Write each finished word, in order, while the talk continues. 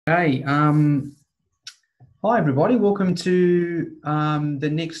Hey, hi everybody. Welcome to the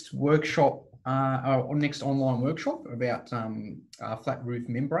next workshop or next online workshop about flat roof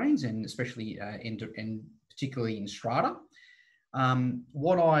membranes and especially and particularly in strata.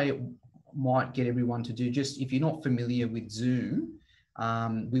 What I might get everyone to do, just if you're not familiar with Zoom,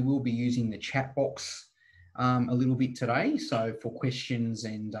 we will be using the chat box a little bit today, so for questions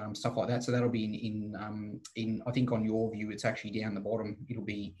and stuff like that. So that'll be in I think on your view, it's actually down the bottom. It'll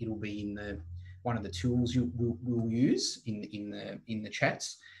be in the one of the tools we'll use in the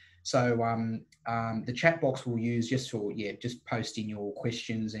chats. So the chat box we'll use just post in your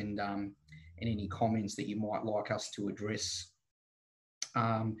questions and any comments that you might like us to address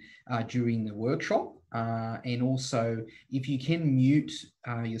during the workshop, and also if you can mute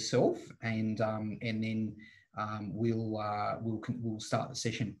yourself, and then we'll start the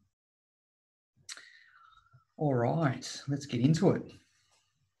session. All right, let's get into it.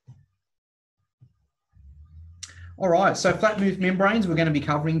 All right, so flat roof membranes we're going to be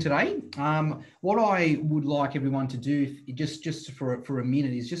covering today. What I would like everyone to do, just for a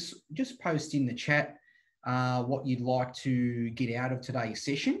minute, is just post in the chat what you'd like to get out of today's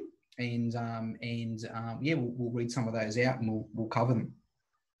session, and yeah, we'll read some of those out and we'll cover them.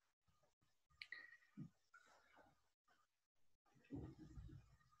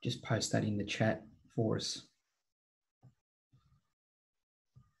 Just post that in the chat for us.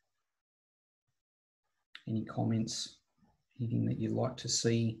 Any comments, anything that you'd like to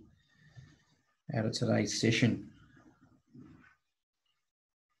see out of today's session?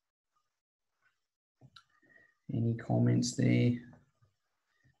 Any comments there?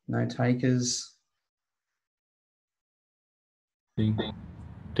 No takers?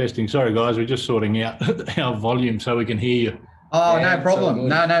 Testing. Sorry, guys. We're just sorting out our volume so we can hear you. Oh, yeah, no problem.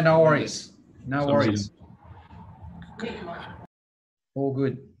 No worries. No worries. All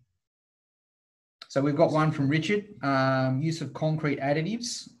good. So we've got one from Richard. Use of concrete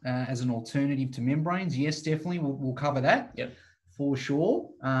additives as an alternative to membranes. Yes, definitely. We'll cover that. Yep. For sure.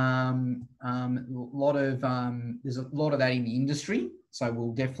 There's a lot of that in the industry, so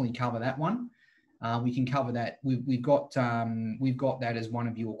we'll definitely cover that one. We can cover that. We've got that as one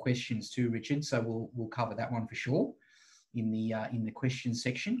of your questions too, Richard. So we'll cover that one for sure in the questions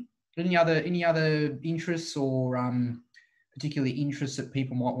section. Any other interests or particular interests that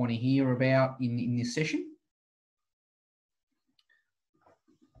people might want to hear about in this session?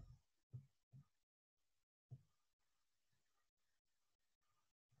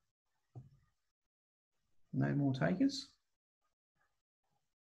 No more takers?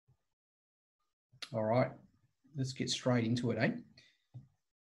 All right, let's get straight into it, eh?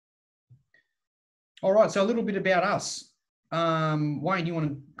 All right, so a little bit about us. Wayne,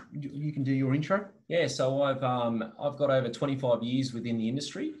 you can do your intro? Yeah, so I've got over 25 years within the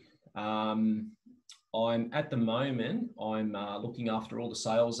industry. I'm at the moment, I'm looking after all the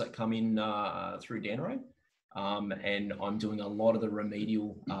sales that come in through Danrae, and I'm doing a lot of the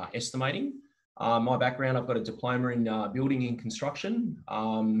remedial estimating. My background, I've got a diploma in building and construction,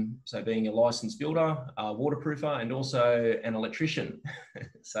 so being a licensed builder, waterproofer, and also an electrician.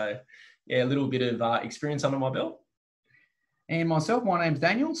 So yeah, a little bit of experience under my belt. And myself, my name's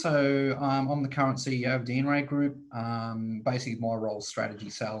Daniel. So I'm the current CEO of Danrae Group. Basically, my role is strategy,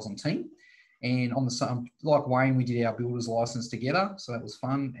 sales, and team. And on the like Wayne, we did our builder's license together, so that was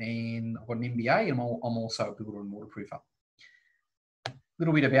fun. And I've got an MBA, and I'm also a builder and waterproofer. A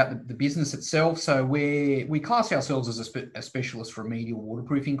little bit about the business itself. So we class ourselves as a specialist remedial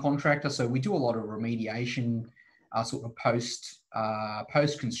waterproofing contractor. So we do a lot of remediation, sort of post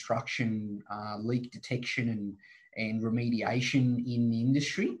construction leak detection and remediation in the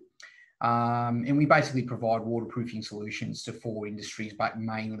industry. And we basically provide waterproofing solutions to 4 industries, but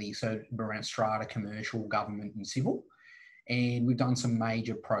mainly so around strata, commercial, government, and civil. And we've done some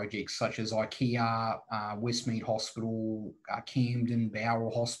major projects such as IKEA, Westmead Hospital, Camden,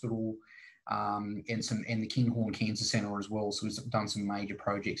 Bowral Hospital, and the Kinghorn Cancer Centre as well. So we've done some major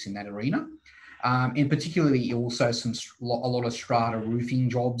projects in that arena. And particularly also a lot of strata roofing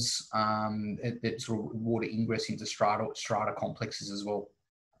jobs that sort of water ingress into strata complexes as well.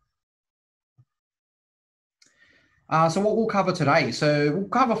 So what we'll cover today, so we'll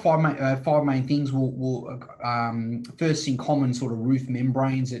cover five main things. We'll first in common sort of roof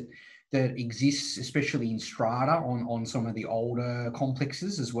membranes that exists, especially in strata on some of the older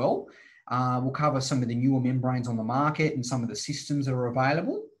complexes as well. We'll cover some of the newer membranes on the market and some of the systems that are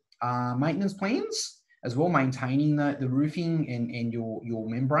available. Maintenance plans as well, maintaining the roofing and your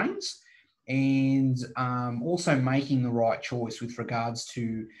membranes, and also making the right choice with regards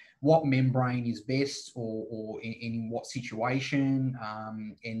to what membrane is best or in what situation,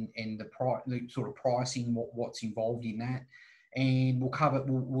 and the sort of pricing, what's involved in that. And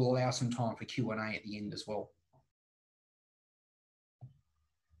we'll allow some time for Q&A at the end as well.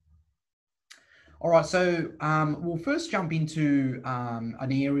 All right, so we'll first jump into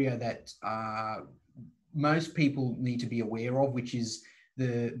an area that most people need to be aware of, which is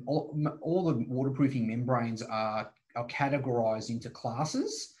all the waterproofing membranes are categorised into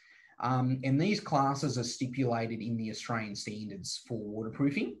classes, and these classes are stipulated in the Australian standards for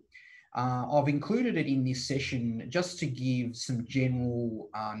waterproofing. I've included it in this session just to give some general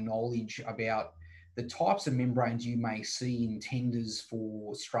knowledge about the types of membranes you may see in tenders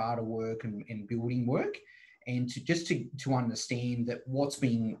for strata work and building work, and to understand that what's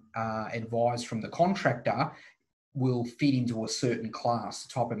being advised from the contractor will fit into a certain class, the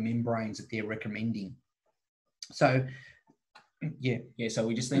type of membranes that they're recommending. So, yeah. So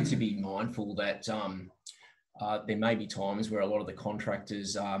we just need to be mindful that there may be times where a lot of the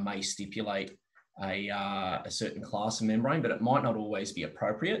contractors may stipulate a certain class of membrane, but it might not always be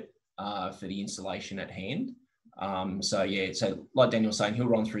appropriate for the installation at hand. So like Daniel was saying, he'll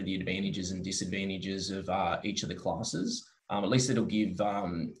run through the advantages and disadvantages of each of the classes. At least it'll give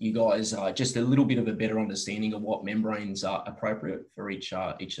you guys just a little bit of a better understanding of what membranes are appropriate for each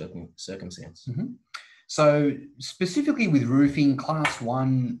circumstance. Mm-hmm. So specifically with roofing, class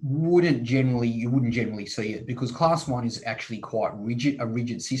 1 you wouldn't generally see it, because class 1 is actually quite a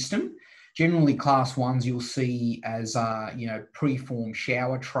rigid system. Generally, class 1s you'll see as preformed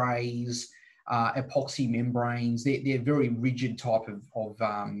shower trays, epoxy membranes. They're very rigid type of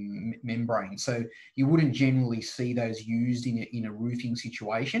membrane. So you wouldn't generally see those used in a roofing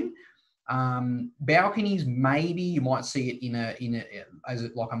situation. Balconies, maybe you might see it as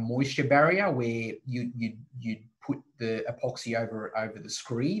like a moisture barrier, where you'd put the epoxy over the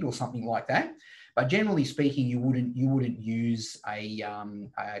screed or something like that. But generally speaking, you wouldn't use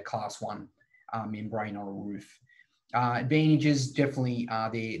a class 1 membrane on a roof. Advantages, definitely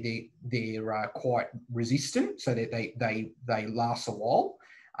they're quite resistant, so that they last a while.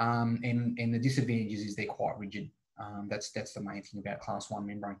 And the disadvantages is they're quite rigid. That's the main thing about class 1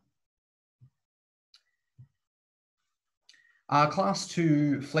 membrane. Class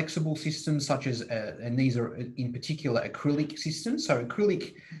 2 flexible systems, such as, and these are in particular acrylic systems. So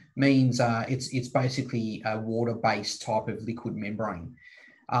acrylic means it's basically a water-based type of liquid membrane.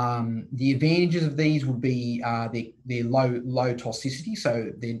 The advantages of these would be they're low toxicity,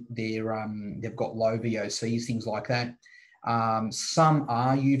 so they've got low VOCs, things like that. Some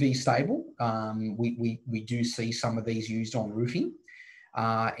are UV stable. We do see some of these used on roofing,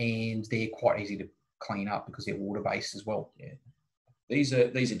 and they're quite easy to clean up because they're water-based as well. Yeah, these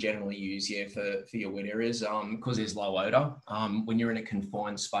are generally used for your wet areas because there's low odor. When you're in a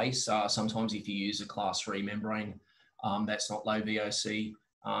confined space, sometimes if you use a class 3 membrane that's not low VOC,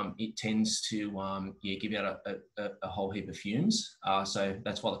 it tends to give out a whole heap of fumes. So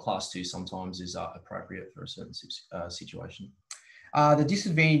that's why the class 2 sometimes is appropriate for a certain situation. The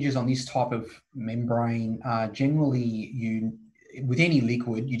disadvantages on this type of membrane, generally with any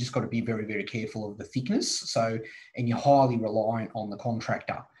liquid, you just got to be very, very careful of the thickness. So, and you're highly reliant on the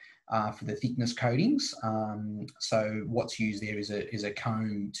contractor for the thickness coatings. So what's used there is a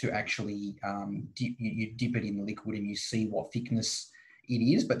comb to actually you dip it in the liquid and you see what thickness it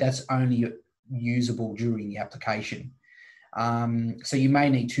is, but that's only usable during the application. So you may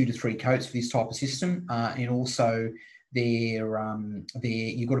need 2 to 3 coats for this type of system, and also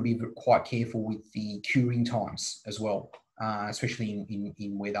you've got to be quite careful with the curing times as well. Especially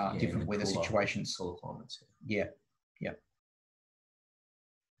in weather, different weather situations. Cooler climates. Yeah.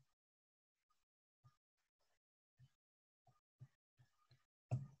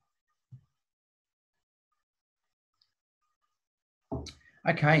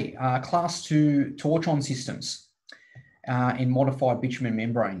 Okay, class 2 torch-on systems and modified bitumen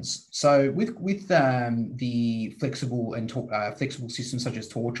membranes. So with the flexible systems such as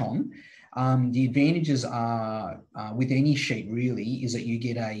torch-on, the advantages are with any sheet really is that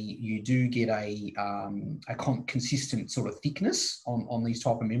you do get a consistent sort of thickness on these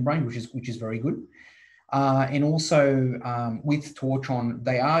type of membrane, which is very good. And also with torch-on,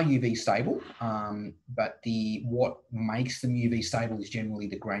 they are UV stable, but what makes them UV stable is generally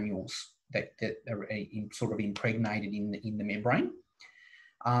the granules that are sort of impregnated in the membrane.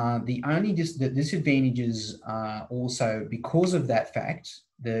 The disadvantages also, because of that fact,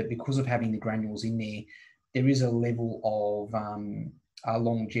 because of having the granules in there is a level of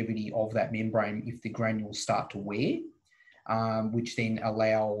longevity of that membrane if the granules start to wear. which then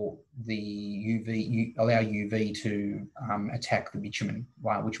allow UV to attack the bitumen,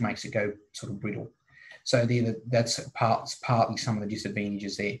 which makes it go sort of brittle. So that's partly some of the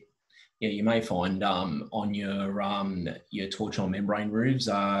disadvantages there. Yeah, you may find on your torch-on membrane roofs,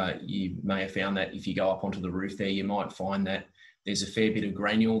 you may have found that if you go up onto the roof there, you might find that there's a fair bit of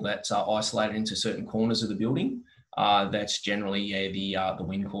granule that's isolated into certain corners of the building. That's generally, the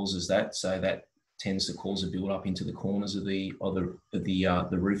wind causes that, so that tends to cause a build-up into the corners of the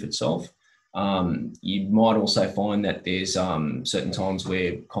roof itself. You might also find that there's certain times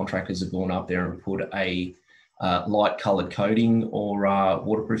where contractors have gone up there and put a light coloured coating or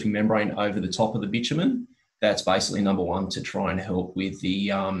waterproofing membrane over the top of the bitumen. That's basically number one, to try and help with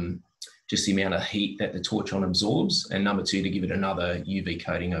the just the amount of heat that the torch-on absorbs, and number two, to give it another UV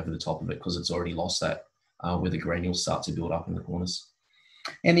coating over the top of it, because it's already lost that where the granules start to build up in the corners.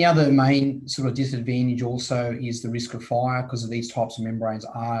 And the other main sort of disadvantage also is the risk of fire, because of these types of membranes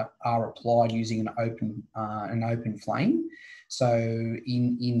are applied using an open flame. So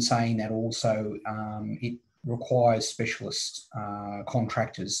in saying that, also it requires specialist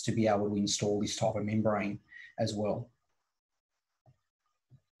contractors to be able to install this type of membrane as well.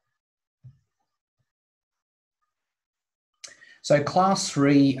 So class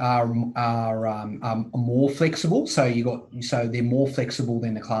 3 are more flexible. So they're more flexible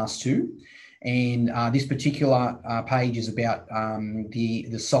than the class 2. And this particular page is about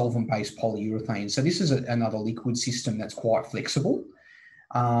the solvent-based polyurethane. So this is another liquid system that's quite flexible.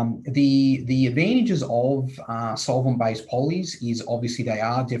 The advantages of solvent-based polys is obviously they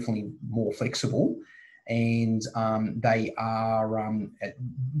are definitely more flexible, and they are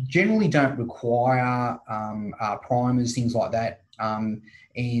generally don't require primers, things like that,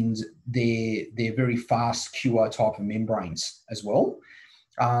 and they're very fast cure type of membranes as well.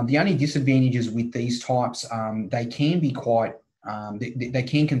 The only disadvantages with these types, they can be quite, they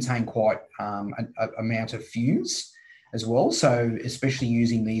can contain quite an amount of fumes as well. So especially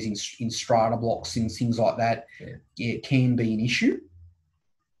using these in strata blocks and things like that, it can be an issue.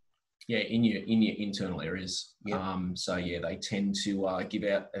 Yeah, in your internal areas. Yep. So yeah, they tend to give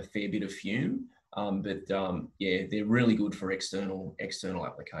out a fair bit of fume, but yeah, they're really good for external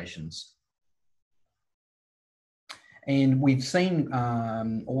applications. And we've seen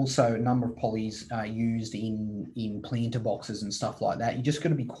also a number of polys used in planter boxes and stuff like that. You just got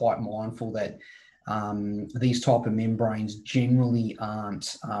to be quite mindful that these type of membranes generally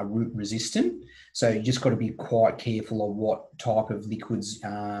aren't root resistant. So you just got to be quite careful of what type of liquids,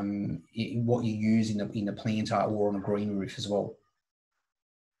 what you use in the planter or on a green roof as well.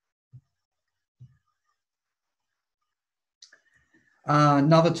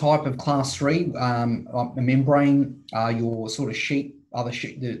 Another type of class 3 membrane are your sort of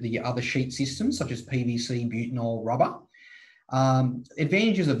the other sheet systems, such as PVC, butanol, rubber.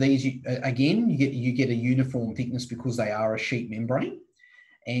 Advantages of these, again, you get a uniform thickness because they are a sheet membrane,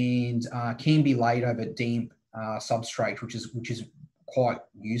 and can be laid over damp substrate, which is quite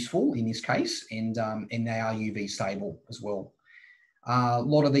useful in this case, and they are UV stable as well. A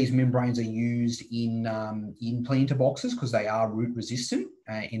lot of these membranes are used in planter boxes because they are root resistant,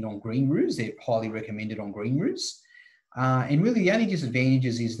 and on green roofs they're highly recommended on green roofs. And really the only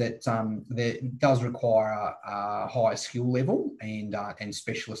disadvantages is that it does require a higher skill level and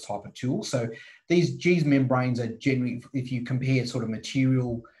specialist type of tools. So these membranes are generally, if you compare sort of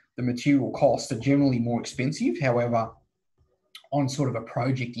the material costs are generally more expensive. However, on sort of a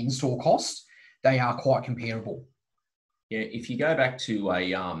project install cost, they are quite comparable. Yeah, if you go back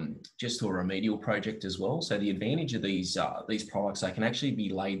to just to a remedial project as well, so the advantage of these products, they can actually be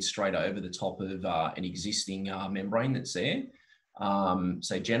laid straight over the top of an existing membrane that's there.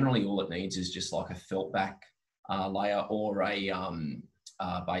 So generally, all it needs is just like a felt back layer, or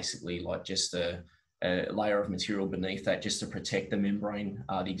basically like just a layer of material beneath that, just to protect the membrane,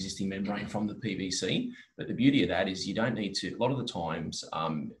 the existing membrane, from the PVC. But the beauty of that is you don't need to, a lot of the times,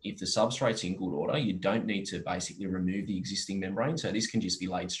 if the substrate's in good order, you don't need to basically remove the existing membrane. So this can just be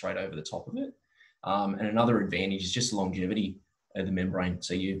laid straight over the top of it. And another advantage is just longevity of the membrane.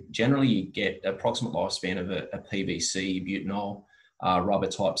 So you generally get approximate lifespan of a PVC, butanol, rubber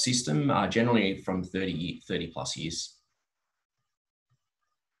type system, generally from 30 plus years.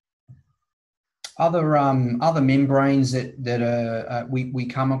 Other membranes that we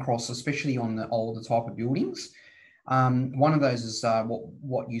come across, especially on the older type of buildings. One of those is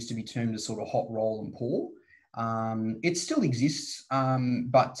what used to be termed as sort of hot roll and pour. It still exists,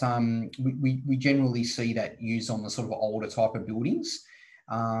 but we generally see that used on the sort of older type of buildings,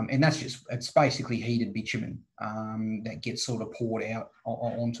 and it's basically heated bitumen that gets sort of poured out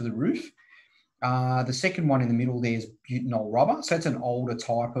onto the roof. The second one in the middle there is butanol rubber. So it's an older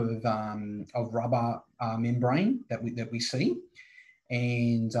type of rubber membrane that we see.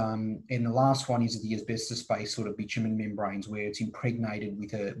 And the last one is the asbestos-based sort of bitumen membranes, where it's impregnated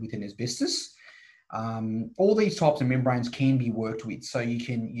with an asbestos. All these types of membranes can be worked with. So you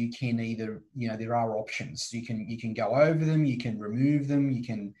can either, there are options. You can go over them, you can remove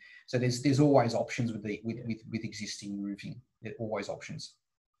them, so there's always options with existing roofing. There are always options.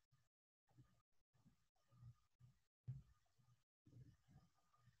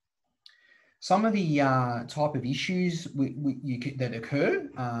 Some of the type of issues that occur,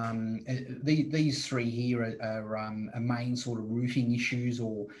 these three here are main sort of roofing issues,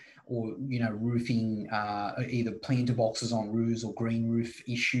 or roofing, either planter boxes on roofs or green roof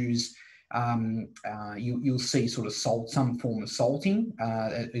issues. You'll see sort of some form of salting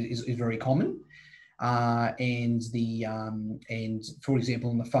is very common. And for example,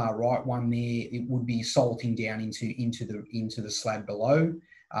 on the far right one there, it would be salting down into the slab below.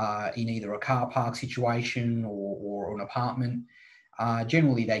 In either a car park situation or an apartment.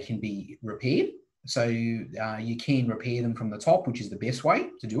 Generally, they can be repaired. So you can repair them from the top, which is the best way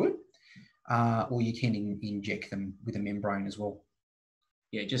to do it, or you can inject them with a membrane as well.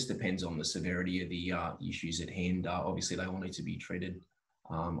 Yeah, it just depends on the severity of the issues at hand. Obviously, they all need to be treated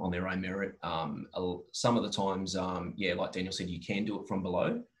on their own merit. Some of the times, like Daniel said, you can do it from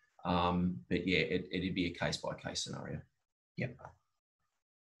below, but yeah, it'd be a case-by-case scenario. Yep.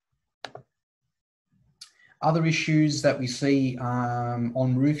 Other issues that we see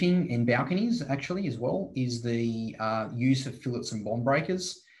on roofing and balconies actually as well is the use of fillets and bond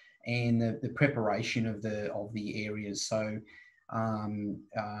breakers, and the preparation of the areas. So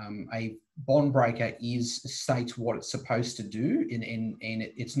a bond breaker states what it's supposed to do, and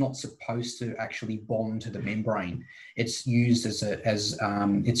it's not supposed to actually bond to the membrane. It's used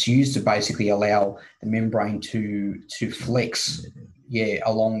it's used to basically allow the membrane to flex,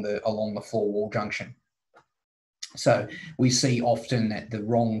 along the floor wall junction. So we see often that the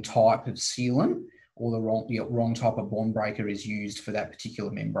wrong type of sealant or the wrong type of bond breaker is used for that particular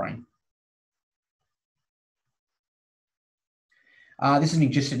membrane. This is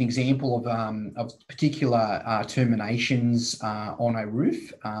just an example of particular terminations on a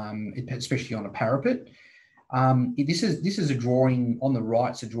roof, especially on a parapet. This is a drawing on the right.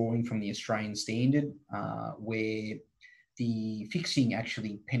 It's a drawing from the Australian standard where the fixing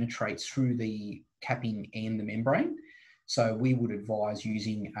actually penetrates through the capping and the membrane. So we would advise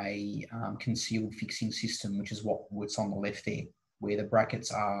using a concealed fixing system, which is what's on the left there, where the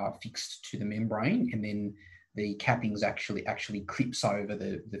brackets are fixed to the membrane and then the cappings actually clips over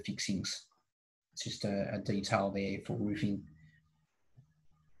the fixings. It's just a detail there for roofing.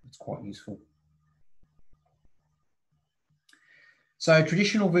 It's quite useful. So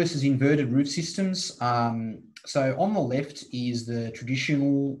traditional versus inverted roof systems. So on the left is the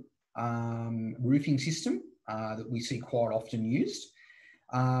traditional roofing system that we see quite often used.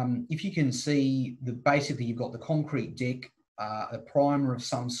 If you can see, basically you've got the concrete deck, a primer of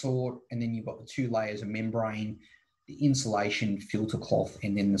some sort, and then you've got the two layers of membrane, the insulation, filter cloth,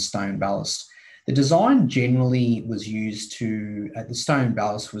 and then the stone ballast. The design generally was used the stone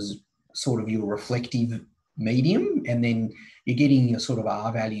ballast was sort of your reflective medium, and then you're getting your sort of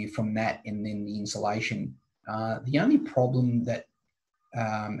R value from that, and then the insulation. The only problem that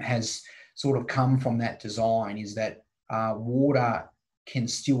has sort of come from that design is that water can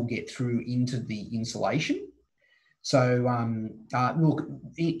still get through into the insulation. So look,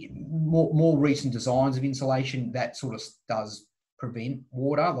 more recent designs of insulation, that sort of does prevent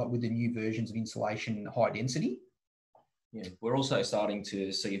water, like with the new versions of insulation, high density. Yeah, we're also starting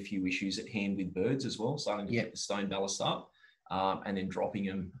to see a few issues at hand with birds as well, starting to get the stone ballast up and then dropping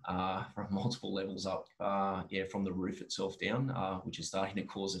them from multiple levels up, from the roof itself down, which is starting to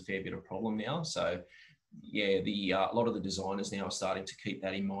cause a fair bit of problem now. So yeah, a lot of the designers now are starting to keep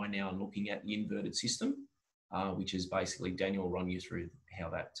that in mind now and looking at the inverted system, which is basically, Daniel will run you through how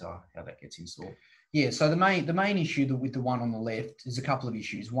that gets installed. Yeah, so the main issue with the one on the left is a couple of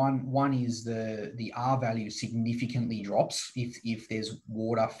issues. One is the R value significantly drops if there's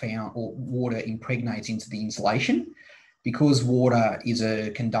water found or water impregnates into the insulation. Because water is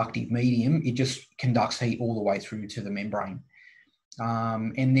a conductive medium, it just conducts heat all the way through to the membrane.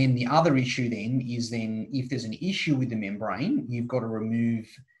 And then the other issue then is if there's an issue with the membrane, you've got to remove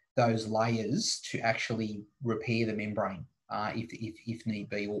those layers to actually repair the membrane. If need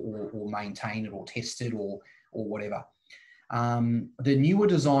be, or maintain it, or test it, or whatever. The newer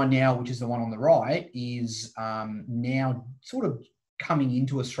design now, which is the one on the right, is now sort of coming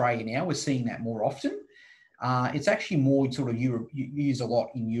into Australia now. We're seeing that more often. It's actually more sort of Europe, used a lot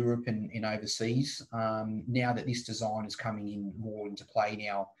in Europe and overseas. Now that this design is coming in more into play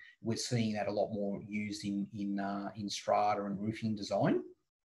now, we're seeing that a lot more used in strata and roofing design,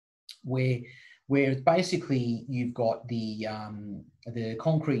 where basically you've got the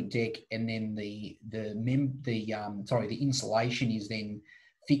concrete deck, and then the insulation is then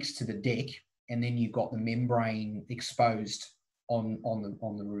fixed to the deck, and then you've got the membrane exposed on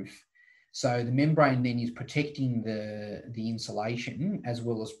the roof. So the membrane then is protecting the insulation as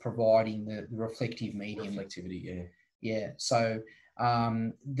well as providing the reflective medium. Reflectivity, yeah. Yeah. So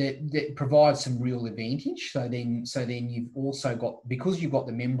that provides some real advantage. So then you've also got, because you've got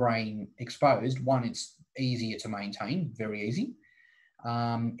the membrane exposed, one, it's easier to maintain, very easy.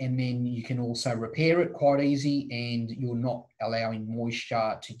 And then you can also repair it quite easy, and you're not allowing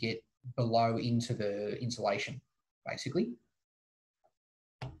moisture to get below into the insulation, basically.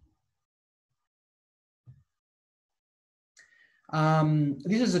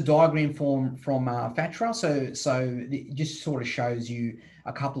 This is a diagram from Fatra. So it just sort of shows you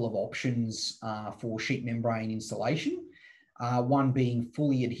a couple of options for sheet membrane installation. One being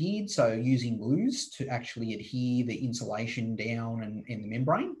fully adhered, so using glues to actually adhere the insulation down and the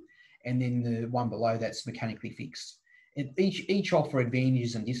membrane. And then the one below that's mechanically fixed. Each offer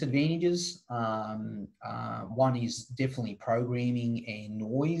advantages and disadvantages. One is definitely programming and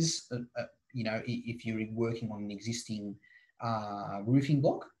noise. If you're working on an existing roofing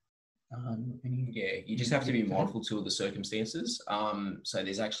block. You just have to be mindful to the circumstances. So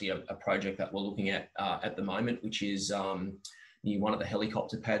there's actually a project that we're looking at the moment, which is near one of the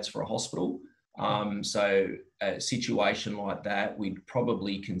helicopter pads for a hospital. So a situation like that, we'd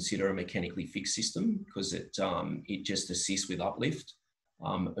probably consider a mechanically fixed system, because it just assists with uplift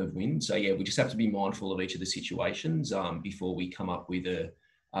of wind. So yeah, we just have to be mindful of each of the situations before we come up with a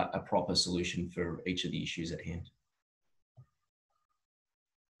proper solution for each of the issues at hand.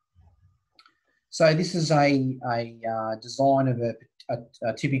 So this is a design of a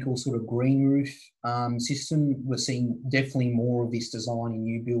typical sort of green roof system. We're seeing definitely more of this design in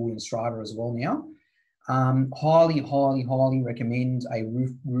new build and strata as well now. Highly recommend a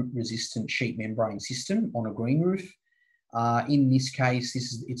roof resistant sheet membrane system on a green roof. In this case,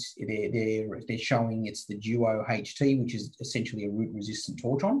 they're showing it's the Duo HT, which is essentially a root resistant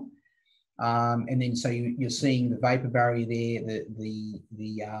torchon. And then so you're seeing the vapor barrier there,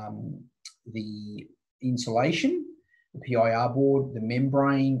 the insulation, the PIR board, the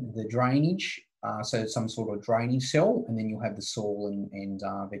membrane, the drainage, so some sort of drainage cell, and then you'll have the soil and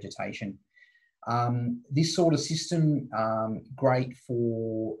vegetation. This sort of system, great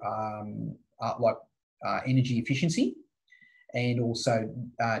for energy efficiency, and also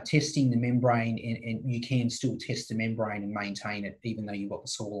testing the membrane, and you can still test the membrane and maintain it even though you've got the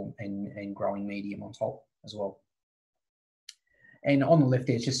soil and growing medium on top as well. And on the left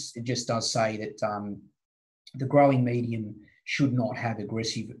there, it just does say that the growing medium should not have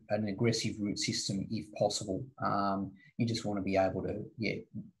an aggressive root system if possible. You just want to be able to,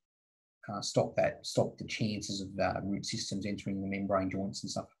 stop the chances of root systems entering the membrane joints and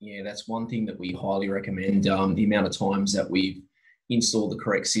stuff. Yeah, that's one thing that we highly recommend. The amount of times that we've installed the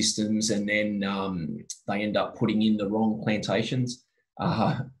correct systems and then they end up putting in the wrong plantations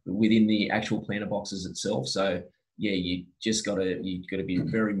within the actual planter boxes itself. So yeah, you've got to be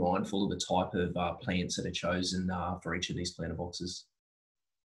very mindful of the type of plants that are chosen for each of these planter boxes.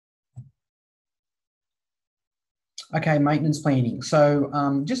 Okay, maintenance planning.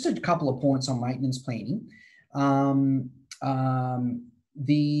 So just a couple of points on maintenance planning.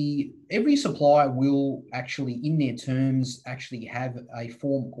 Every supplier will actually, in their terms, actually have a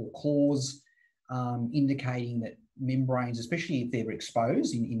form or clause indicating that membranes, especially if they're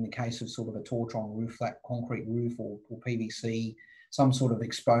exposed, in the case of sort of a torchon roof, flat concrete roof or PVC, some sort of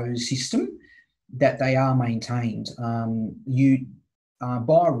exposed system, that they are maintained.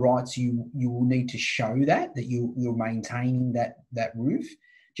 By rights, you will need to show that you're maintaining that roof.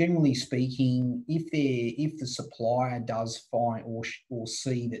 Generally speaking, if the supplier does find or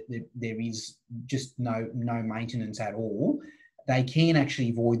see that there is just no maintenance at all, they can actually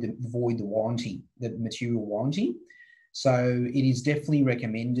void the warranty, the material warranty. So it is definitely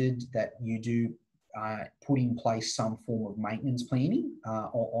recommended that you do put in place some form of maintenance planning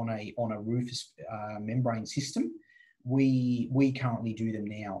on a roof membrane system. We currently do them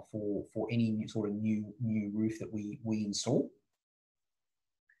now for any sort of new roof that we install.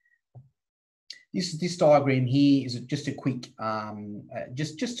 This diagram here is just a quick,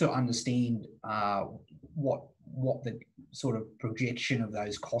 just to understand what the sort of projection of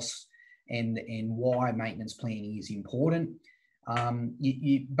those costs and why maintenance planning is important.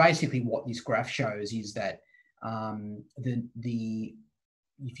 Basically what this graph shows is that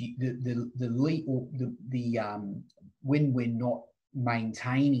when we're not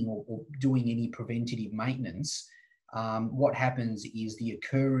maintaining or doing any preventative maintenance, what happens is the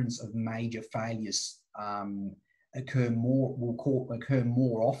occurrence of major failures occur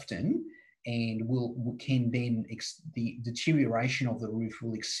more often, and the deterioration of the roof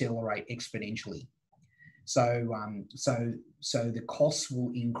will accelerate exponentially. So the costs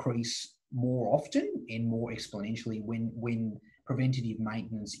will increase more often and more exponentially when preventative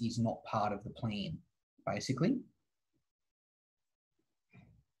maintenance is not part of the plan, basically.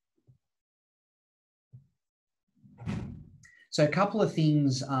 So a couple of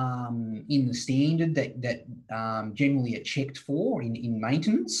things in the standard that generally are checked for in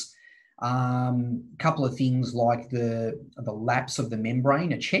maintenance. A couple of things like the lapse of the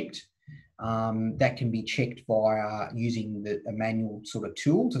membrane are checked. That can be checked via using a manual sort of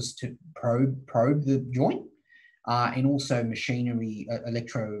tool to probe the joint, and also machinery,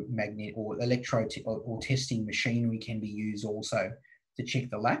 electromagnet or testing machinery can be used also to check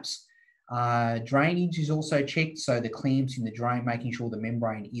the lapse. Drainage is also checked, so the clamps in the drain, making sure the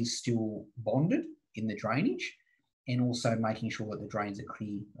membrane is still bonded in the drainage, and also making sure that the drains are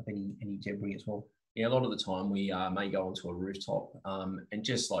clear of any debris as well. Yeah, a lot of the time we may go onto a rooftop and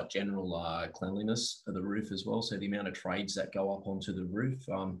just like general cleanliness of the roof as well. So the amount of trades that go up onto the roof.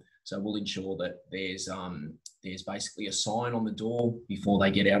 So we'll ensure that there's basically a sign on the door before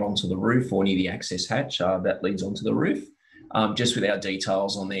they get out onto the roof or near the access hatch that leads onto the roof. Just with our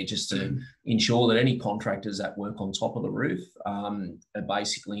details on there, just to ensure that any contractors that work on top of the roof are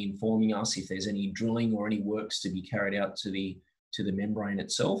basically informing us if there's any drilling or any works to be carried out to the membrane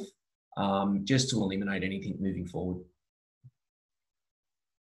itself, just to eliminate anything moving forward.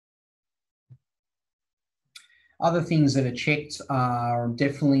 Other things that are checked are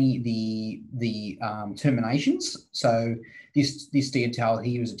definitely the terminations. So this detail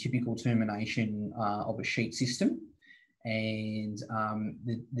here is a typical termination of a sheet system. And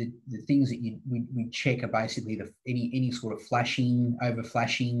the things that we check are basically any sort of flashing, over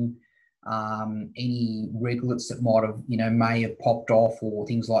flashing, any reglets that may have popped off or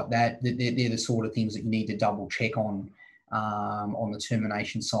things like that. They're the sort of things that you need to double check on the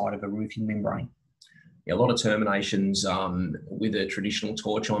termination side of a roofing membrane. Yeah, a lot of terminations with a traditional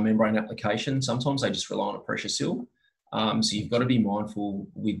torch on membrane application, sometimes they just rely on a pressure seal. So you've got to be mindful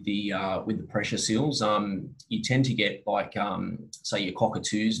with the pressure seals. You tend to get like, say your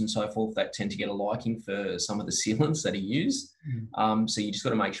cockatoos and so forth, that tend to get a liking for some of the sealants that are used. So you just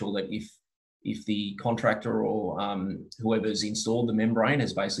got to make sure that if the contractor or whoever's installed the membrane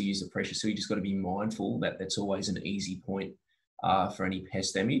has basically used a pressure seal, you just got to be mindful that that's always an easy point for any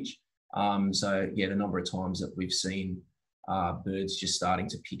pest damage. So yeah, the number of times that we've seen birds just starting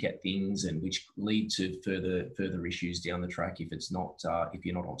to pick at things, and which lead to further issues down the track if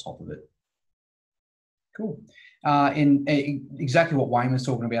you're not on top of it. Cool. And exactly what Wayne was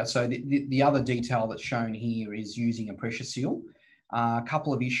talking about. So the other detail that's shown here is using a pressure seal. A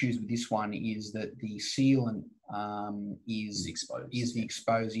couple of issues with this one is that the sealant is exposed.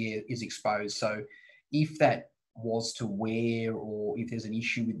 So if that was to wear, or if there's an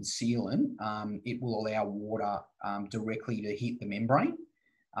issue with the sealant, it will allow water directly to hit the membrane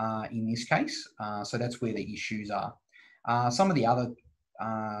in this case. So that's where the issues are. Some of the other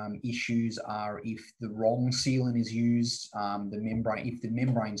issues are if the wrong sealant is used, if the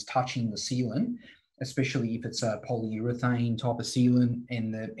membrane's touching the sealant, especially if it's a polyurethane type of sealant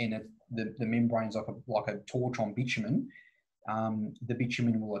and the membrane's like a torch on bitumen, the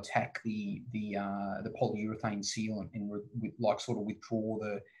bitumen will attack the polyurethane sealant and withdraw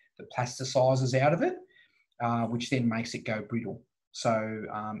the plasticizers out of it, which then makes it go brittle. So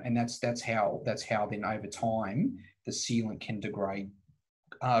and that's how then over time the sealant can degrade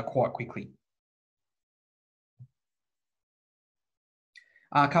quite quickly.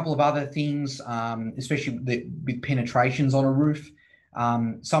 A couple of other things, especially with penetrations on a roof.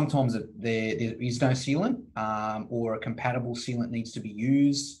 Sometimes there is no sealant, or a compatible sealant needs to be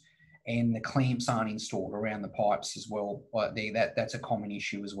used, and the clamps aren't installed around the pipes as well. But that's a common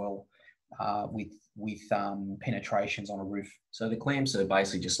issue as well with penetrations on a roof. So the clamps are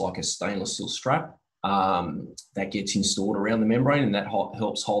basically just like a stainless steel strap that gets installed around the membrane, and that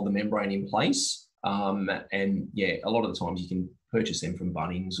helps hold the membrane in place. And yeah, a lot of the times you can purchase them from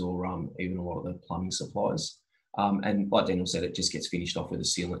Bunnings or even a lot of the plumbing supplies. And like Daniel said, it just gets finished off with a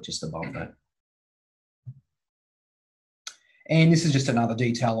sealant just above that. And this is just another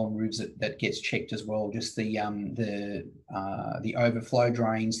detail on roofs that gets checked as well. Just the overflow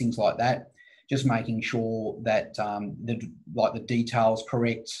drains, things like that. Just making sure that the detail's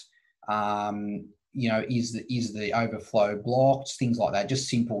correct. is the overflow blocked? Things like that, just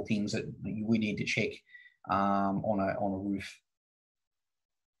simple things that we need to check on a roof.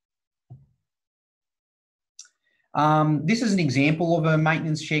 This is an example of a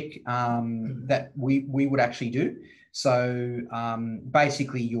maintenance check that we would actually do. So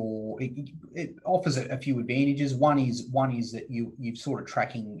basically, it offers a few advantages. One is that you're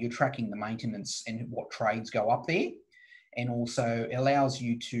tracking the maintenance and what trades go up there, and also allows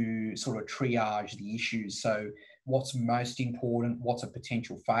you to sort of triage the issues. So what's most important, what's a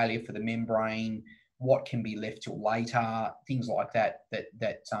potential failure for the membrane, what can be left till later, things like that.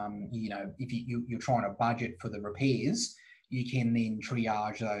 If you're trying to budget for the repairs, you can then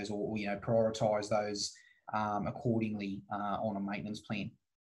triage those or prioritise those accordingly on a maintenance plan.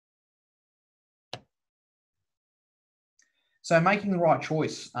 So making the right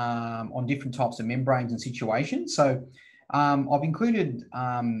choice on different types of membranes and situations. So I've included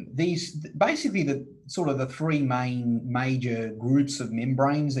these, basically the three major groups of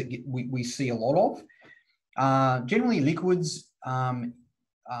membranes that we see a lot of. Generally liquids,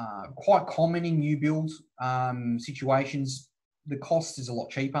 quite common in new build situations. The cost is a lot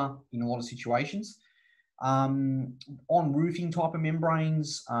cheaper in a lot of situations. On roofing type of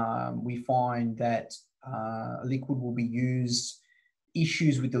membranes, we find that a liquid will be used.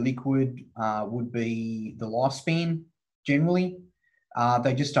 Issues with the liquid would be the lifespan. Generally,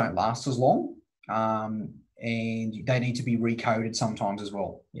 they just don't last as long, and they need to be recoated sometimes as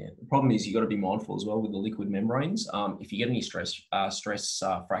well. Yeah, the problem is you've got to be mindful as well with the liquid membranes. If you get any stress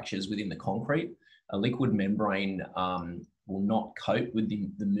fractures within the concrete, a liquid membrane will not cope with the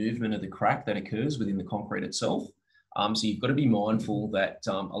movement of the crack that occurs within the concrete itself. So you've got to be mindful that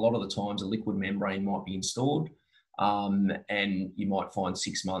a lot of the times a liquid membrane might be installed, and you might find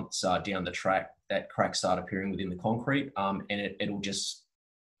 6 months down the track that cracks start appearing within the concrete, and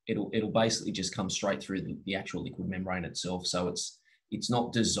it'll basically just come straight through the actual liquid membrane itself. So it's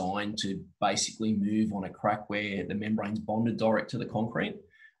not designed to basically move on a crack where the membrane's bonded direct to the concrete.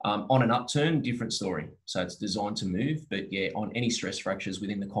 On an upturn, different story. So it's designed to move, but yeah, on any stress fractures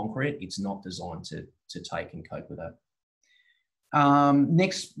within the concrete, it's not designed to take and cope with that.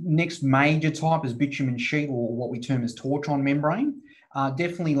 Next major type is bitumen sheet, or what we term as torch-on membrane.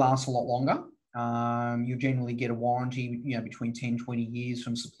 Definitely lasts a lot longer. You'll generally get a warranty, between 10, 20 years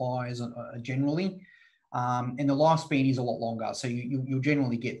from suppliers generally. And the lifespan is a lot longer. So you'll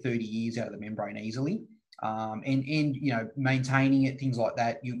generally get 30 years out of the membrane easily. And maintaining it, things like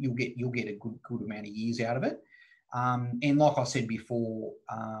that, you'll get a good amount of years out of it. And like I said before,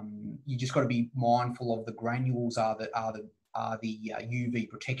 you just got to be mindful of the granules are the UV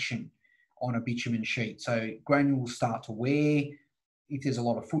protection on a bitumen sheet. So granules start to wear if there's a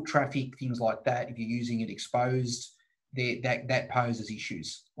lot of foot traffic, things like that. If you're using it exposed, that poses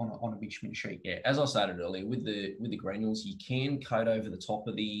issues on a bitumen sheet. Yeah, as I stated earlier, with the granules, you can coat over the top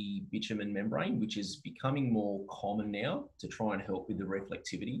of the bitumen membrane, which is becoming more common now to try and help with the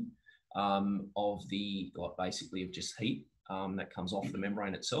reflectivity of basically of just heat that comes off the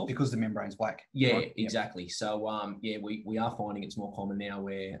membrane itself. Because the membrane's black. Yeah, right? exactly. Yep. So we are finding it's more common now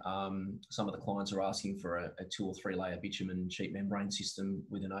where some of the clients are asking for a 2 or 3 layer bitumen sheet membrane system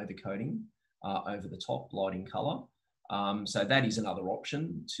with an overcoating over the top, light in colour. So that is another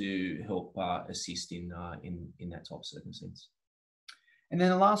option to help assist in that type of circumstance. And then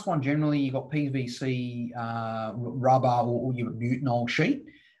the last one, generally, you've got PVC rubber or your butanol sheet.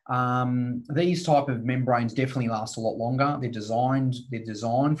 These type of membranes definitely last a lot longer. They're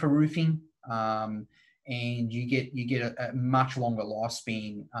designed for roofing, and you get a much longer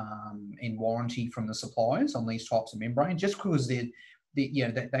lifespan and warranty from the suppliers on these types of membranes, just because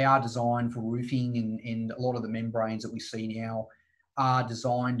they are designed for roofing, and a lot of the membranes that we see now are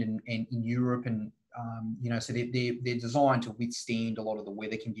designed in Europe, and so they're designed to withstand a lot of the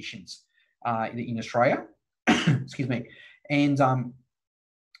weather conditions in Australia. Excuse me. And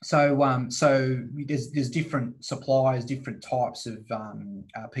so there's different suppliers, different types of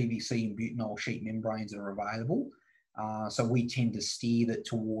PVC and butanol sheet membranes that are available. So we tend to steer that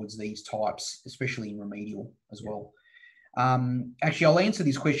towards these types, especially in remedial as well. Actually, I'll answer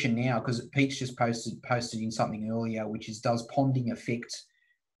this question now because Pete's just posted in something earlier, which is, does ponding affect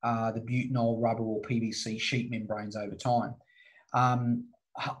the butanol, rubber, or PVC sheet membranes over time?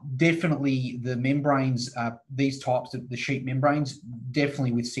 Definitely, the membranes, these types of the sheet membranes,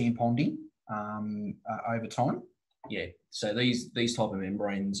 definitely withstand ponding over time. Yeah, so these type of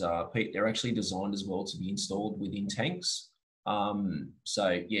membranes, Pete, they're actually designed as well to be installed within tanks.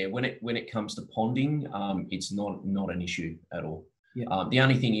 So yeah, when it comes to ponding, it's not an issue at all. Yeah. The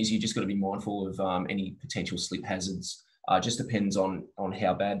only thing is you just got to be mindful of any potential slip hazards. Just depends on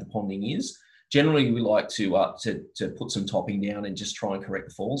how bad the ponding is. generally we like to put some topping down and just try and correct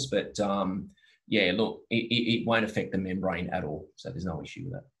the falls. But yeah, look, it won't affect the membrane at all. So there's no issue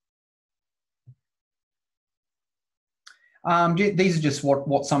with that. These are just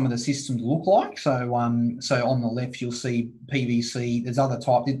what some of the systems look like. So so on the left you'll see PVC. There's other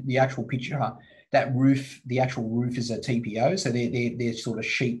type. The actual picture, that roof, the actual roof is a TPO. So they're sort of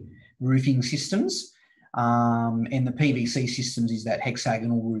sheet roofing systems. And the PVC systems is that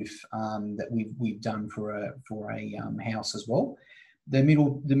hexagonal roof that we've done for a house as well. The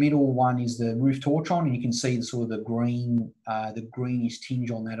middle one is the roof torchon, and you can see the sort of the greenish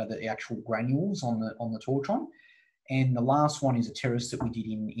tinge on that are the actual granules on the torchon. And the last one is a terrace that we did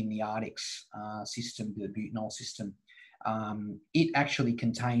in the Arctics system, the butanol system. It actually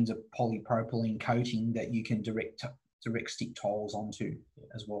contains a polypropylene coating that you can direct stick tiles onto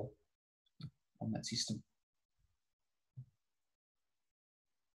as well on that system.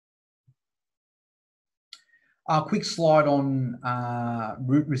 A quick slide on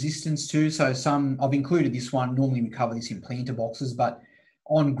root resistance too. So I've included this one. Normally we cover this in planter boxes, but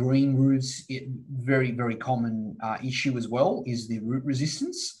on green roofs, very, very common issue as well is the root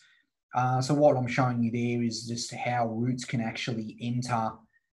resistance. So what I'm showing you there is just how roots can actually enter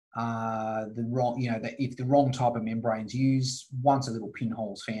the wrong, if the wrong type of membrane is used, once a little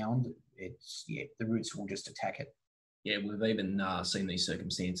pinhole's found, the roots will just attack it. Yeah, we've even seen these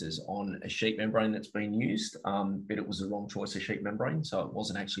circumstances on a sheet membrane that's been used, but it was the wrong choice of sheet membrane. So it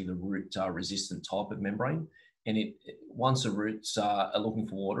wasn't actually the root resistant type of membrane. And once the roots are looking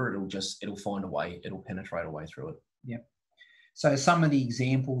for water, it'll find a way, it'll penetrate a way through it. Yeah. So some of the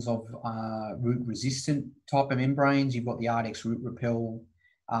examples of root resistant type of membranes, you've got the Ardex Root Repel,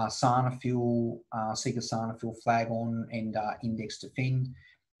 Sarnafil, Sika Sarnafil Flag On, and Index Defend.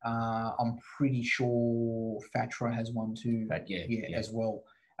 I'm pretty sure Fatra has one too. Yeah. As well.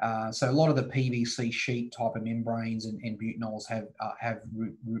 So a lot of the PVC sheet type of membranes and butanols have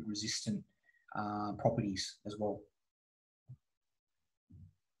root resistant properties as well.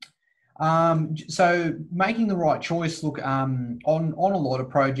 So making the right choice. Look, on a lot of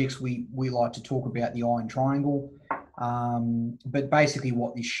projects, we like to talk about the iron triangle, but basically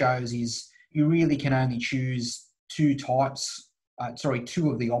what this shows is you really can only choose two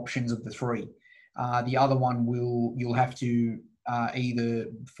of the options of the three. The other one you'll have to either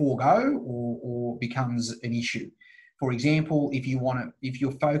forego or becomes an issue. For example, if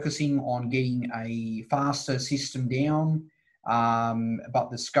you're focusing on getting a faster system down,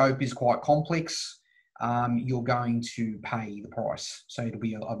 but the scope is quite complex, you're going to pay the price. So it'll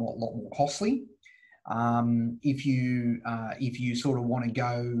be a lot more costly. If you sort of want to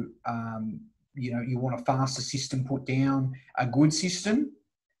go, you want a faster system put down, a good system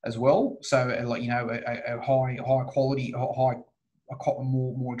as well. So a high quality, a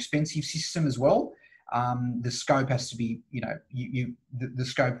more expensive system as well. The scope has to be, the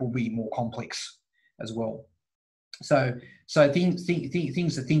scope will be more complex as well. So things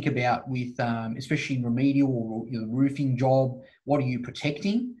to think about with, especially in remedial or roofing job, what are you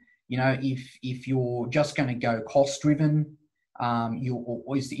protecting? If you're just going to go cost driven,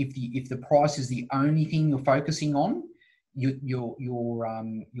 if the price is the only thing you're focusing on, your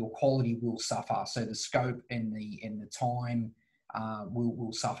quality will suffer. So the scope and the time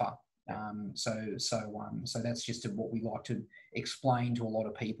will suffer. So that's just what we like to explain to a lot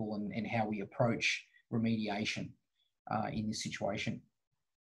of people and how we approach remediation in this situation.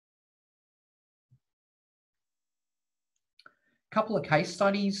 Couple of case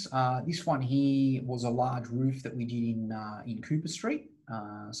studies. This one here was a large roof that we did in Cooper Street,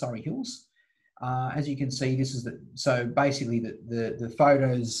 Surrey Hills. As you can see, this is so basically the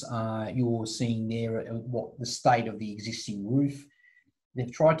photos you're seeing there are what the state of the existing roof. They've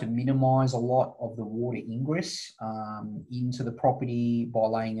tried to minimise a lot of the water ingress into the property by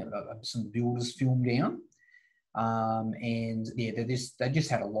laying some builder's film down. And yeah, they just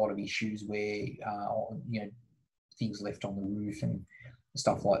had a lot of issues where things left on the roof and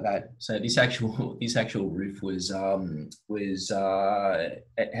stuff like that. So this actual roof was they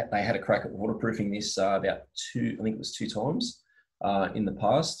had a crack at waterproofing this about two times in the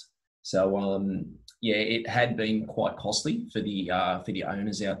past. So yeah, it had been quite costly for the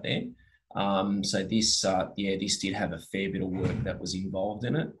owners out there. So this did have a fair bit of work that was involved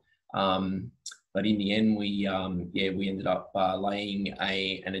in it. But in the end, we ended up laying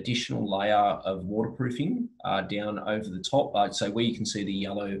an additional layer of waterproofing down over the top. So where you can see the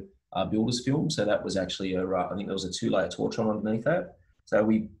yellow builder's film. So that was actually I think there was a 2-layer torchon underneath that. So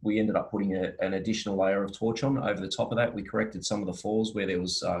we ended up putting an additional layer of torchon over the top of that. We corrected some of the falls where there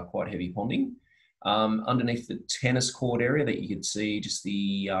was quite heavy ponding. Underneath the tennis court area that you could see just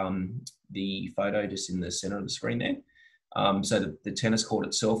the photo just in the center of the screen there. So the tennis court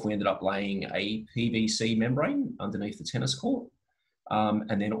itself, we ended up laying a PVC membrane underneath the tennis court.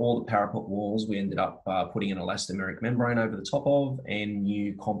 And then all the parapet walls, we ended up putting an elastomeric membrane over the top of, and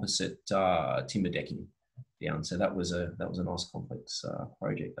new composite timber decking down. So that was a nice complex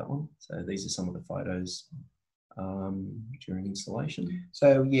project, that one. So these are some of the photos during installation.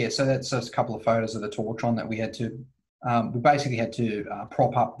 So yeah, so that's just a couple of photos of the tortron that we had to, we basically had to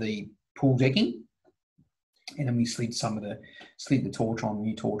prop up the pool decking, and then we slid the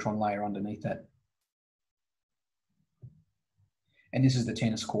new tortron layer underneath that. And this is the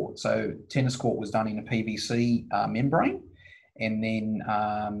tennis court. So tennis court was done in a PVC membrane, and then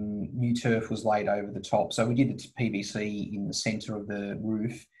new turf was laid over the top. So we did the PVC in the center of the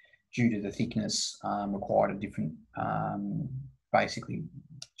roof due to the thickness required a different, basically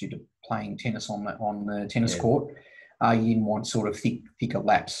due to playing tennis on the tennis court. You didn't want sort of thicker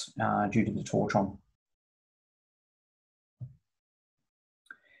laps due to the tortron.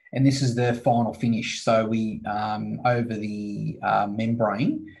 And this is the final finish. So we, over the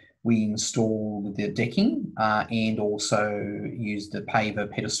membrane, we installed the decking and also used the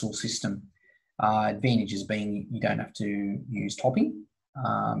paver pedestal system. Advantages being you don't have to use topping,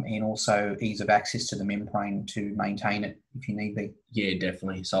 and also ease of access to the membrane to maintain it if you need be. Yeah,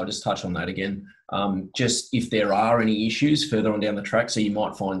 definitely. So I'll just touch on that again. Just if there are any issues further on down the track, so you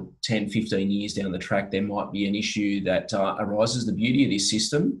might find 10, 15 years down the track, there might be an issue that arises. The beauty of this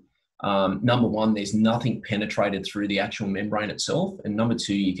system, number one, there's nothing penetrated through the actual membrane itself. And number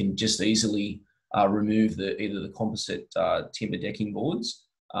two, you can just easily remove either the composite timber decking boards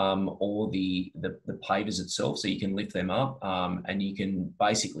or the pavers itself, so you can lift them up and you can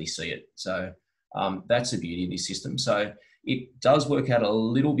basically see it. So that's the beauty of this system. So it does work out a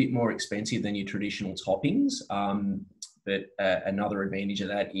little bit more expensive than your traditional toppings, but another advantage of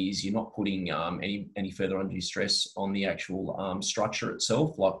that is you're not putting any further undue stress on the actual structure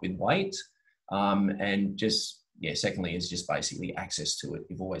itself, like with weight. And just, yeah, secondly is just basically access to it.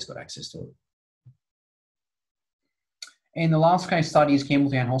 You've always got access to it. And the last case study is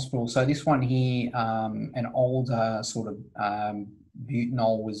Campbelltown Hospital. So this one here, an older sort of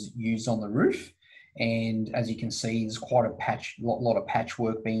butanol was used on the roof. And as you can see, there's quite a lot of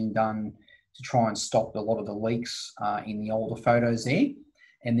patchwork being done to try and stop a lot of the leaks in the older photos there.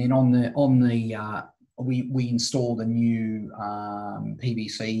 And then we installed a new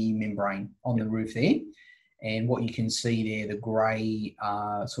PVC membrane on the roof there. And what you can see there, the grey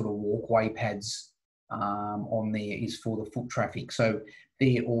sort of walkway pads on there is for the foot traffic. So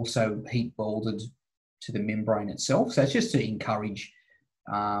they're also heat welded to the membrane itself. So it's just to encourage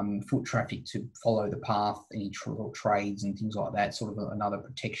foot traffic to follow the path, any trades and things like that, sort of another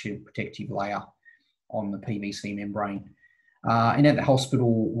protective layer on the PVC membrane. And at the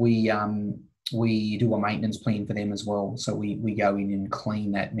hospital, we do a maintenance plan for them as well. So we go in and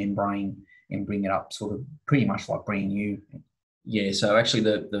clean that membrane and bring it up sort of pretty much like brand new. Yeah, so actually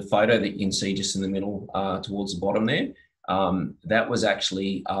the photo that you can see just in the middle towards the bottom there, that was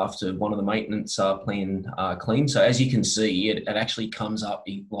actually after one of the maintenance plan clean. So as you can see, it actually comes up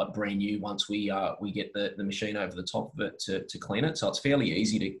like brand new once we get the machine over the top of it to clean it. So it's fairly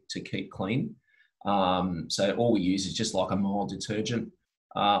easy to keep clean. So all we use is just like a mild detergent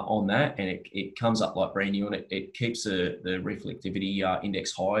on that, and it comes up like brand new, and it keeps the reflectivity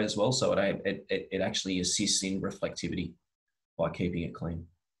index high as well. So it actually assists in reflectivity by keeping it clean.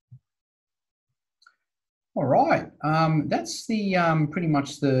 All right, that's the pretty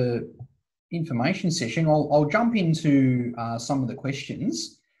much the information session. I'll jump into some of the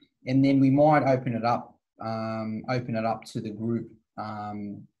questions, and then we might open it up to the group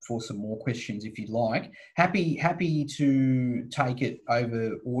for some more questions if you'd like. Happy to take it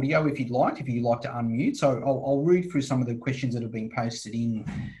over audio if you'd like to unmute. So I'll read through some of the questions that have been posted in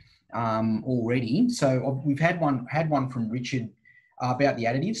already. So we've had one from Richard about the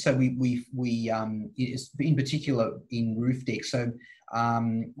additives. So we in particular in roof decks. So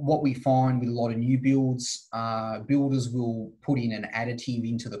what we find with a lot of new builds, builders will put in an additive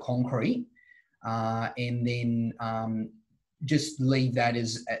into the concrete and then just leave that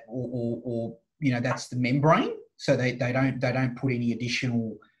as, or you know, that's the membrane. So they don't put any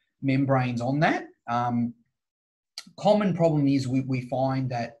additional membranes on that. Common problem is we find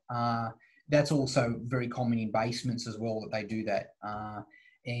that that's also very common in basements as well, that they do that.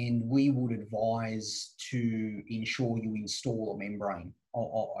 And we would advise to ensure you install a membrane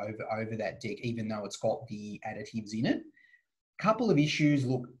over that deck, even though it's got the additives in it. Couple of issues.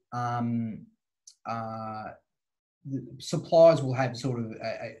 Look, the suppliers will have sort of,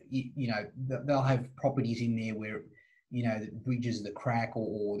 they'll have properties in there where, the bridges of the crack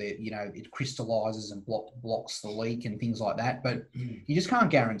or it crystallizes and blocks the leak and things like that. But you just can't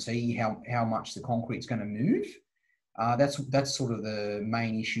guarantee how much the concrete's going to move. That's sort of the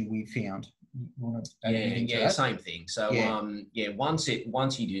main issue we've found. Same thing. So once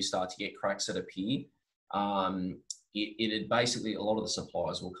you do start to get cracks that appear, it'd basically, a lot of the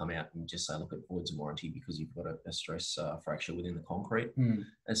suppliers will come out and just say, look, it voids a warranty because you've got a stress fracture within the concrete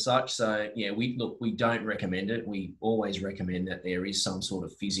as such. So we don't recommend it. We always recommend that there is some sort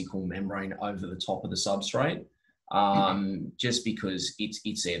of physical membrane over the top of the substrate, just because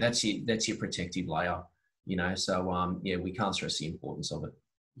it's there. That's your protective layer, So we can't stress the importance of it.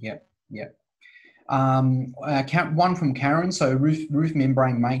 Yep. One from Karen. So roof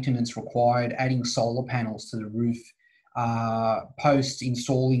membrane maintenance required, adding solar panels to the roof post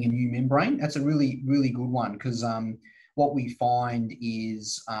installing a new membrane. That's a really, really good one, because what we find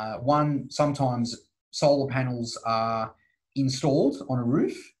is sometimes solar panels are installed on a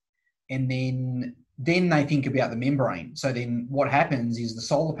roof, and then they think about the membrane. So then what happens is the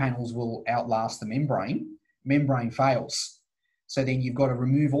solar panels will outlast the membrane fails. So then you've got to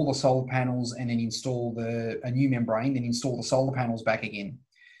remove all the solar panels and then install a new membrane, then install the solar panels back again.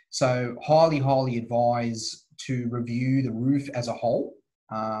 So highly, highly advise to review the roof as a whole,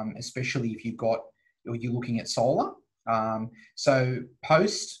 especially if you're looking at solar. Adding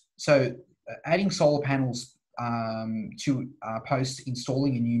solar panels to post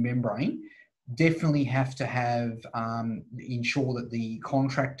installing a new membrane, definitely have to ensure that the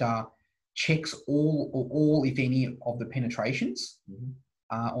contractor checks all if any of the penetrations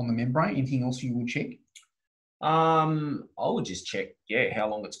on the membrane. Anything else you would check? I would just check, how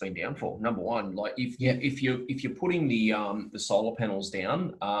long it's been down for. Number one, like if you're putting the solar panels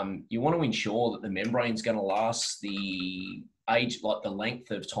down, you want to ensure that the membrane's going to last the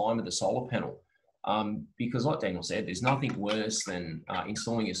length of time of the solar panel. Because like Daniel said, there's nothing worse than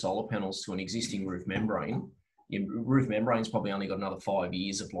installing your solar panels to an existing roof membrane. Your roof membrane's probably only got another 5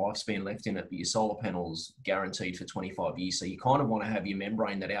 years of lifespan left in it, but your solar panel's guaranteed for 25 years. So you kind of want to have your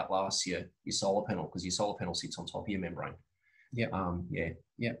membrane that outlasts your solar panel, because your solar panel sits on top of your membrane.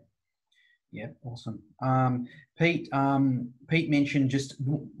 Awesome. Pete mentioned just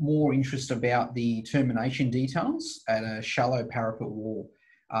more interest about the termination details at a shallow parapet wall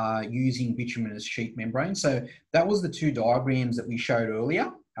using bituminous sheet membrane. So that was the two diagrams that we showed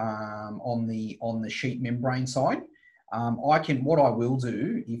earlier. On the sheet membrane side, what I will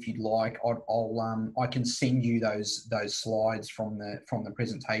do, if you'd like, I can send you those slides from the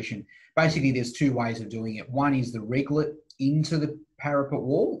presentation. Basically, there's two ways of doing it. One is the reglet into the parapet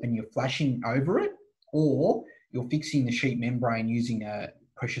wall and you're flashing over it, or you're fixing the sheet membrane using a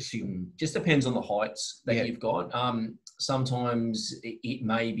pressure seal. Just depends on the heights that you've got. Sometimes you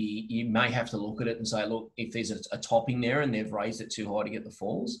may have to look at it and say, look, if there's a topping there and they've raised it too high to get the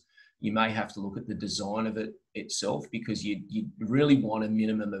falls, you may have to look at the design of it itself, because you really want a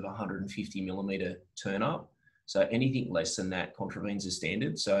minimum of 150 millimeter turn up. So anything less than that contravenes the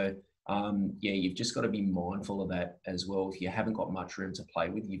standard. So you've just got to be mindful of that as well. If you haven't got much room to play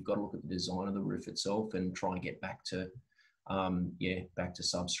with, you've got to look at the design of the roof itself and try and get back to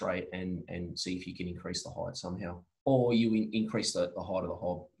substrate and see if you can increase the height somehow, or you increase the height of the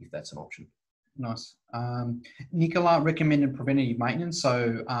hob if that's an option. Nice. Nicola recommended preventative maintenance.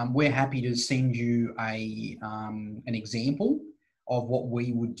 So we're happy to send you an example of what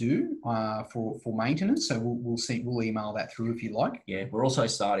we would do for maintenance. So we'll email that through if you like. Yeah, we're also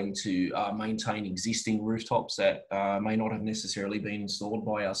starting to maintain existing rooftops that may not have necessarily been installed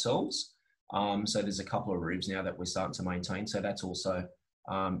by ourselves. So there's a couple of roofs now that we're starting to maintain. So that's also,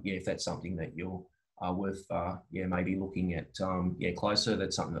 if that's something that you're worth, maybe looking at closer,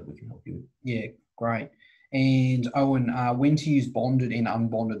 that's something that we can help you with. Yeah, great. And Owen, when to use bonded and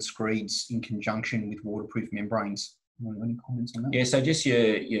unbonded screeds in conjunction with waterproof membranes? Any comments on that? Yeah, so just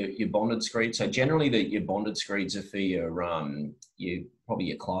your bonded screeds. So generally your bonded screeds are for your probably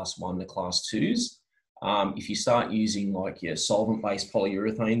your class 1 to class 2s. If you start using like your solvent-based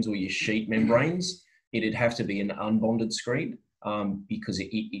polyurethanes or your sheet membranes, it'd have to be an unbonded screed because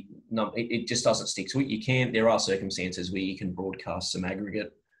it just doesn't stick to it. There are circumstances where you can broadcast some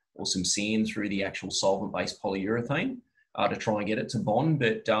aggregate or some sand through the actual solvent-based polyurethane to try and get it to bond.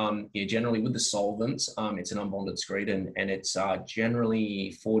 But generally with the solvents, it's an unbonded screed and it's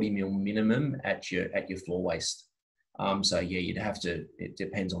generally 40 mil minimum at your floor waste. You'd have to, it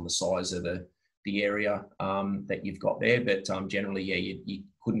depends on the size of the area that you've got there, but generally, you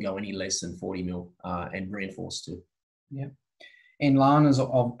couldn't go any less than 40 mil and reinforced too. Yeah. And Lana's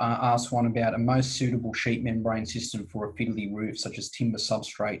asked one about a most suitable sheet membrane system for a fiddly roof, such as timber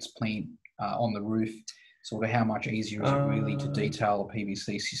substrates plant on the roof. Sort of how much easier is it really to detail a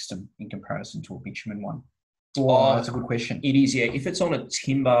PVC system in comparison to a bitumen one? Oh, that's a good question. It is, yeah. If it's on a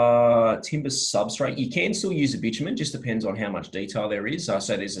timber substrate, you can still use a bitumen. Just depends on how much detail there is. So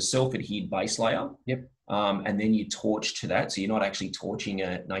there's a self-adhered base layer. Yep. And then you torch to that, so you're not actually torching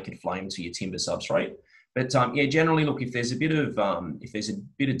a naked flame to your timber substrate. But yeah, generally, look, if there's a bit of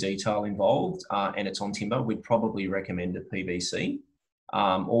detail involved and it's on timber, we'd probably recommend a PVC.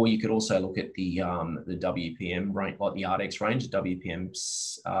 Or you could also look at the WPM range, like the Ardex range, WPM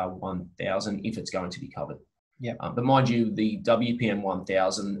 1000, if it's going to be covered. Yeah. But mind you, the WPM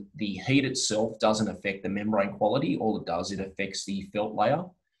 1000, the heat itself doesn't affect the membrane quality. All it does, it affects the felt layer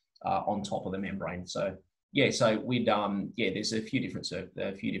on top of the membrane. So yeah, so we'd there's a few different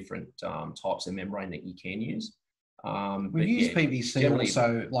types of membrane that you can use. We've used PVC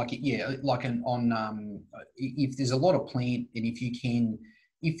also, if there's a lot of plant, and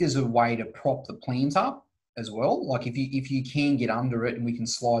if there's a way to prop the plant up as well, like if you can get under it and we can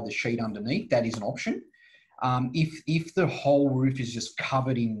slide the sheet underneath, that is an option. If the whole roof is just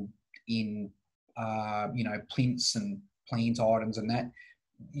covered in plinths and plant items and that,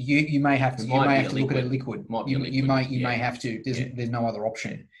 you may have to look at a liquid. You may have to. There's no other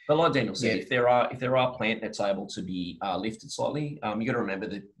option. But like Daniel said, if there are plant that's able to be lifted slightly, you got to remember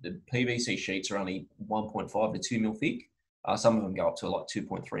that the PVC sheets are only 1.5 to 2 mil thick. Some of them go up to like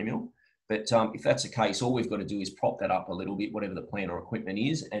 2.3 mil. But if that's the case, all we've got to do is prop that up a little bit, whatever the plant or equipment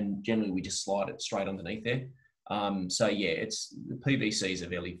is, and generally we just slide it straight underneath there. So yeah, the PVCs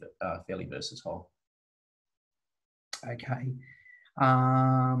are fairly versatile. Okay.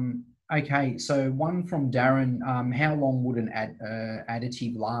 Okay, so one from Darren, how long would an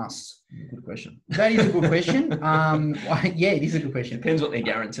additive last? Good question. That is a good question. Yeah, it is a good question. Depends what their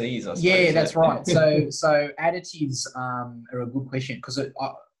guarantee is, I suppose. Yeah, that's right. So additives are a good question, because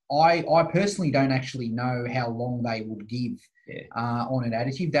I personally don't actually know how long they would give on an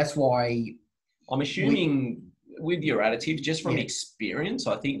additive. That's why I'm assuming with your additives, just from experience,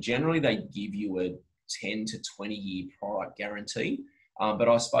 I think generally they give you a 10 to 20 year product guarantee. But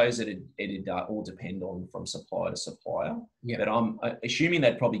I suppose it'd all depend on from supplier to supplier. Yeah. But I'm assuming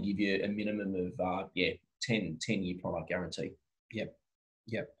they'd probably give you a minimum of 10 year product guarantee. Yep.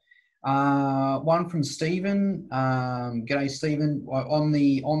 One from Stephen. G'day, Stephen. On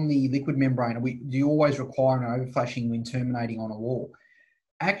the liquid membrane, do you always require an overflashing when terminating on a wall?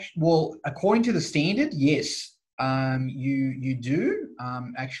 Well, according to the standard, yes. You do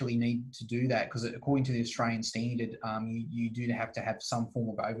actually need to do that, because according to the Australian standard, you do have to have some form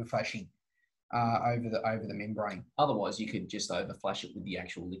of overflashing over the membrane. Otherwise, you could just overflash it with the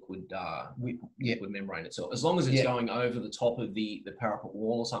actual liquid membrane itself, as long as it's going over the top of the parapet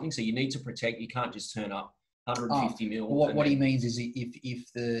wall or something. So you need to protect. You can't just turn up 150 mil. What he means is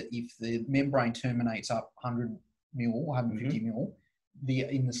if the membrane terminates up 100 mil, 150 mil,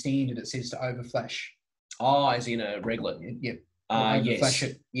 in the standard it says to overflash. Oh, as in a regular. Yep. Yes. Flash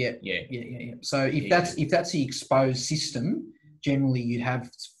it. Yeah. So if that's the exposed system, generally you'd have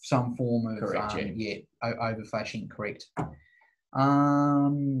some form of overflashing. Correct.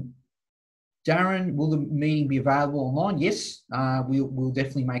 Darren, will the meeting be available online? Yes. We'll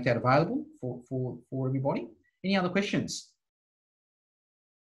definitely make that available for everybody. Any other questions?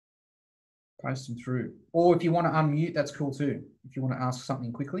 Post them through. Or if you want to unmute, that's cool too. If you want to ask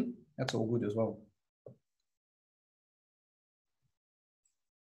something quickly, that's all good as well.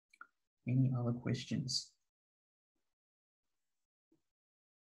 Any other questions?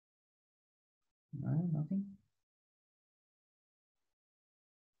 No, nothing.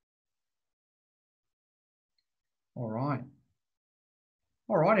 All right.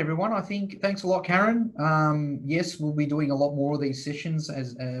 All right, everyone. I think thanks a lot, Karen. Yes, we'll be doing a lot more of these sessions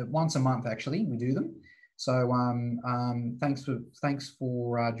as once a month. Actually, we do them. So thanks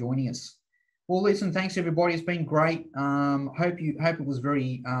for joining us. Well, listen, thanks everybody. It's been great. Hope it was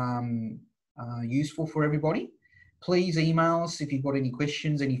very useful for everybody. Please email us if you've got any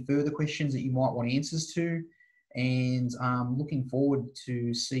questions, any further questions that you might want answers to. And looking forward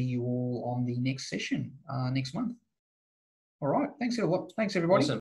to see you all on the next session next month. All right. Thanks a lot. Thanks everybody. Awesome.